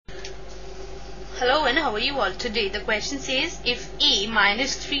Hello and how are you all today? The question says if A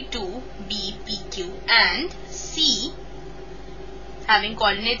minus 3, 2, B, PQ and C having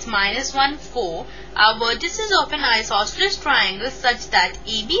coordinates minus 1, 4 are vertices of an isosceles triangle such that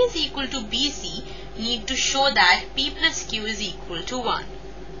AB is equal to BC, need to show that P plus Q is equal to 1.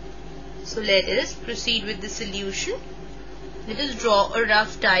 So let us proceed with the solution. Let us draw a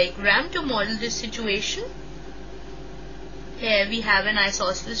rough diagram to model this situation. Here we have an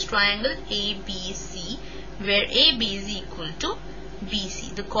isosceles triangle ABC where AB is equal to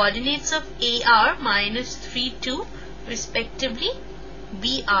BC. The coordinates of A are minus 3, 2 respectively,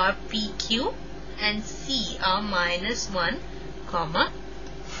 B are PQ and C are minus 1,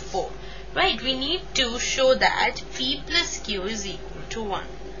 4. Right, we need to show that P plus Q is equal to 1.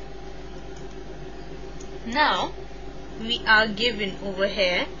 Now we are given over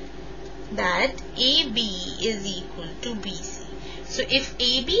here that AB is equal to BC. So if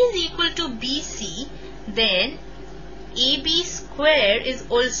AB is equal to BC, then AB square is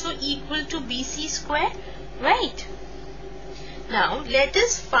also equal to BC square, right? Now let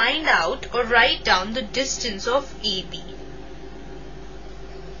us find out or write down the distance of AB.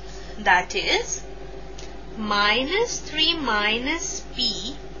 That is minus 3 minus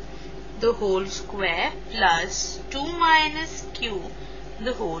P the whole square plus 2 minus Q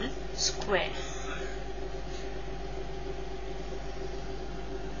the whole square.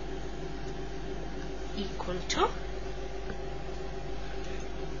 Equal to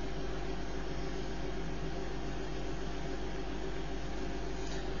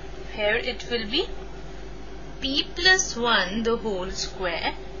here it will be P plus 1 the whole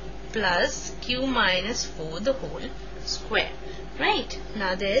square plus Q minus 4 the whole square. Right,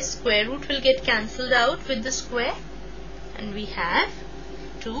 now the square root will get cancelled out with the square and we have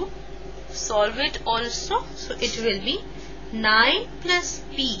to solve it also. So it will be 9 plus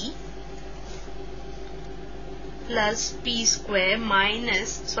P plus P square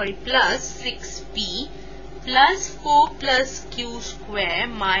plus 6P plus 4 plus Q square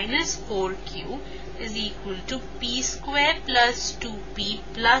minus 4Q is equal to P square plus 2P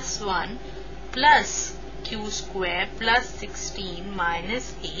plus 1 plus Q square plus 16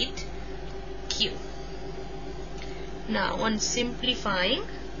 minus 8Q. Now on simplifying,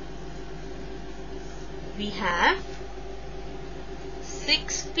 we have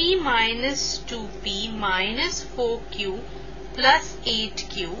 6P minus 2P minus 4Q plus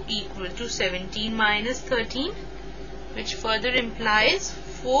 8Q equal to 17 minus 13, which further implies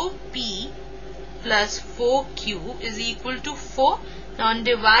 4P plus 4Q is equal to 4. Now on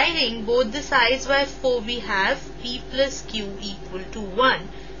dividing both the sides by 4, we have P plus Q equal to 1,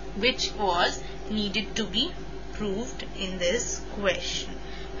 which was needed to be proved in this question.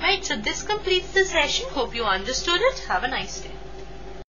 Right, so this completes the session. Hope you understood it. Have a nice day.